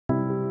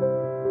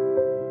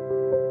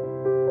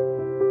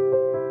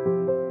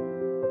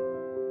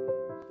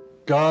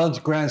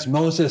God grants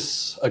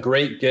Moses a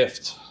great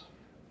gift,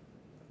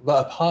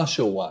 but a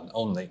partial one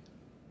only.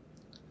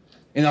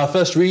 In our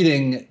first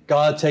reading,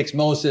 God takes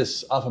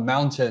Moses up a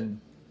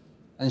mountain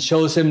and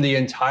shows him the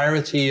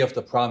entirety of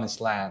the promised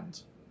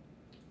land.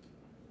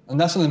 And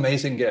that's an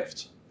amazing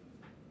gift.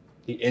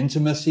 The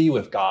intimacy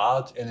with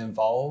God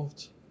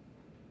involved,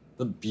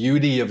 the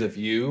beauty of the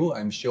view,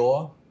 I'm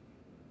sure,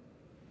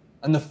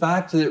 and the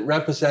fact that it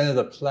represented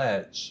a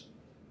pledge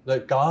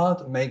that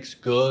God makes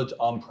good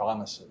on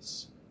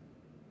promises.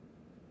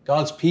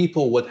 God's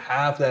people would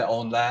have their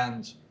own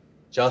land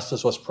just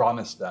as was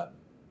promised them.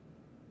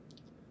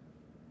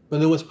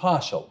 But it was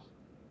partial.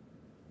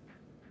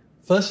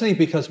 Firstly,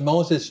 because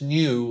Moses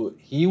knew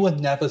he would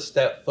never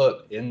step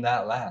foot in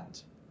that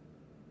land.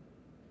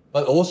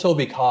 But also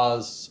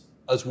because,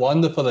 as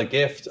wonderful a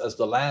gift as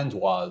the land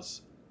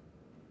was,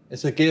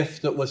 it's a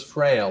gift that was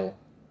frail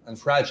and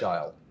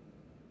fragile,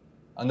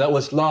 and that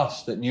was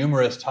lost at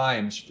numerous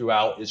times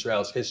throughout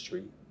Israel's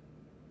history.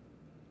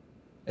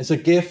 It's a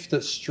gift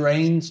that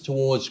strains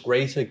towards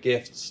greater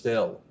gifts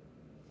still,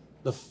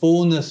 the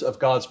fullness of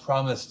God's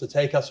promise to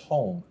take us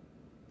home,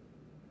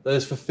 that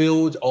is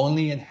fulfilled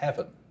only in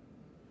heaven,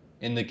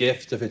 in the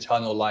gift of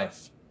eternal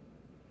life.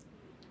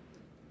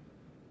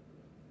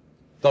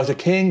 Dr.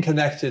 King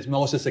connected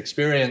Moses'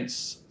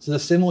 experience to the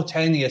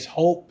simultaneous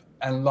hope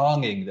and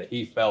longing that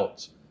he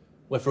felt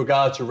with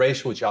regard to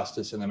racial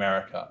justice in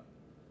America,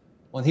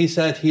 when he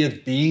said he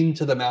had been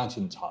to the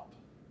mountaintop.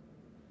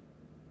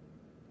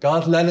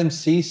 God let him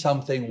see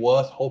something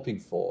worth hoping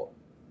for,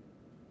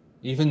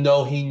 even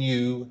though he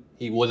knew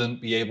he wouldn't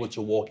be able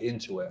to walk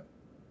into it,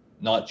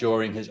 not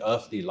during his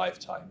earthly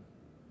lifetime.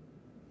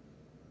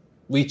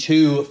 We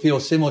too feel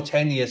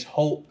simultaneous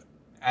hope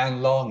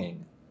and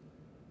longing,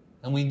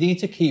 and we need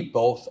to keep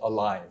both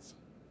alive.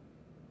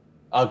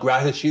 Our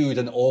gratitude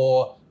and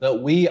awe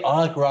that we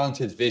are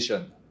granted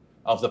vision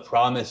of the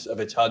promise of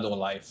eternal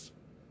life,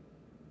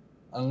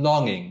 and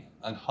longing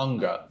and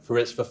hunger for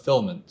its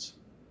fulfillment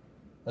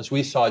as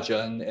we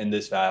sojourn in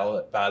this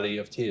valley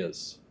of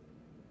tears.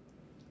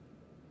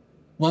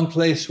 One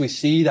place we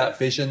see that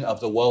vision of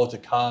the world to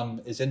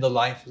come is in the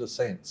life of the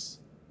saints.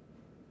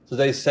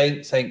 Today's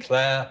Saint, St.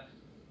 Clare,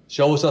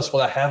 shows us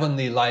what a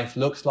heavenly life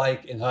looks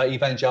like in her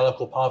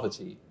evangelical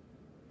poverty,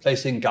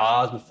 placing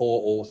God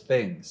before all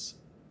things,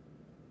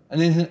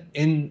 and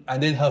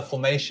in her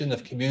formation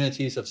of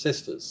communities of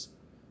sisters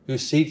who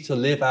seek to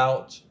live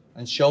out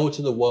and show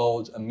to the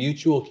world a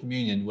mutual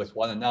communion with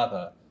one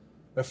another,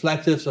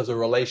 reflective of the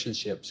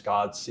relationships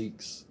God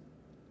seeks.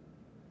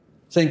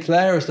 St.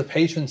 Clare is the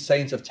patron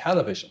saint of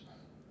television,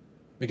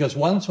 because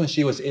once when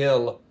she was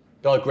ill,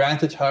 God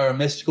granted her a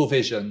mystical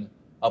vision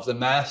of the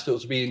Mass that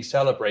was being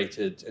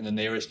celebrated in the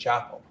nearest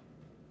chapel.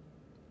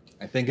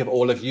 I think of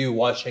all of you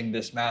watching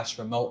this Mass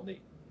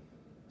remotely,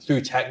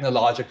 through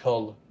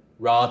technological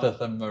rather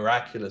than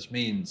miraculous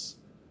means,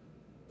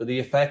 but the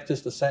effect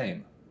is the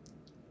same.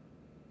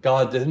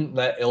 God didn't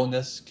let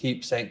illness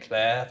keep St.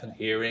 Clare from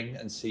hearing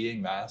and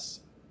seeing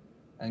Mass,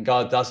 and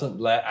God doesn't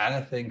let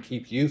anything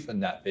keep you from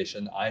that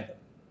vision either.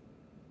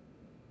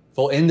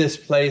 For in this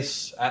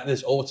place, at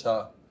this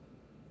altar,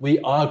 we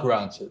are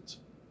granted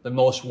the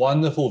most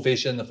wonderful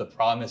vision of the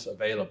promise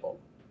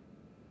available,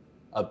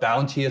 a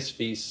bounteous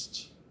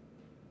feast,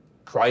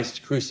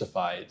 Christ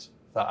crucified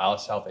for our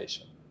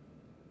salvation.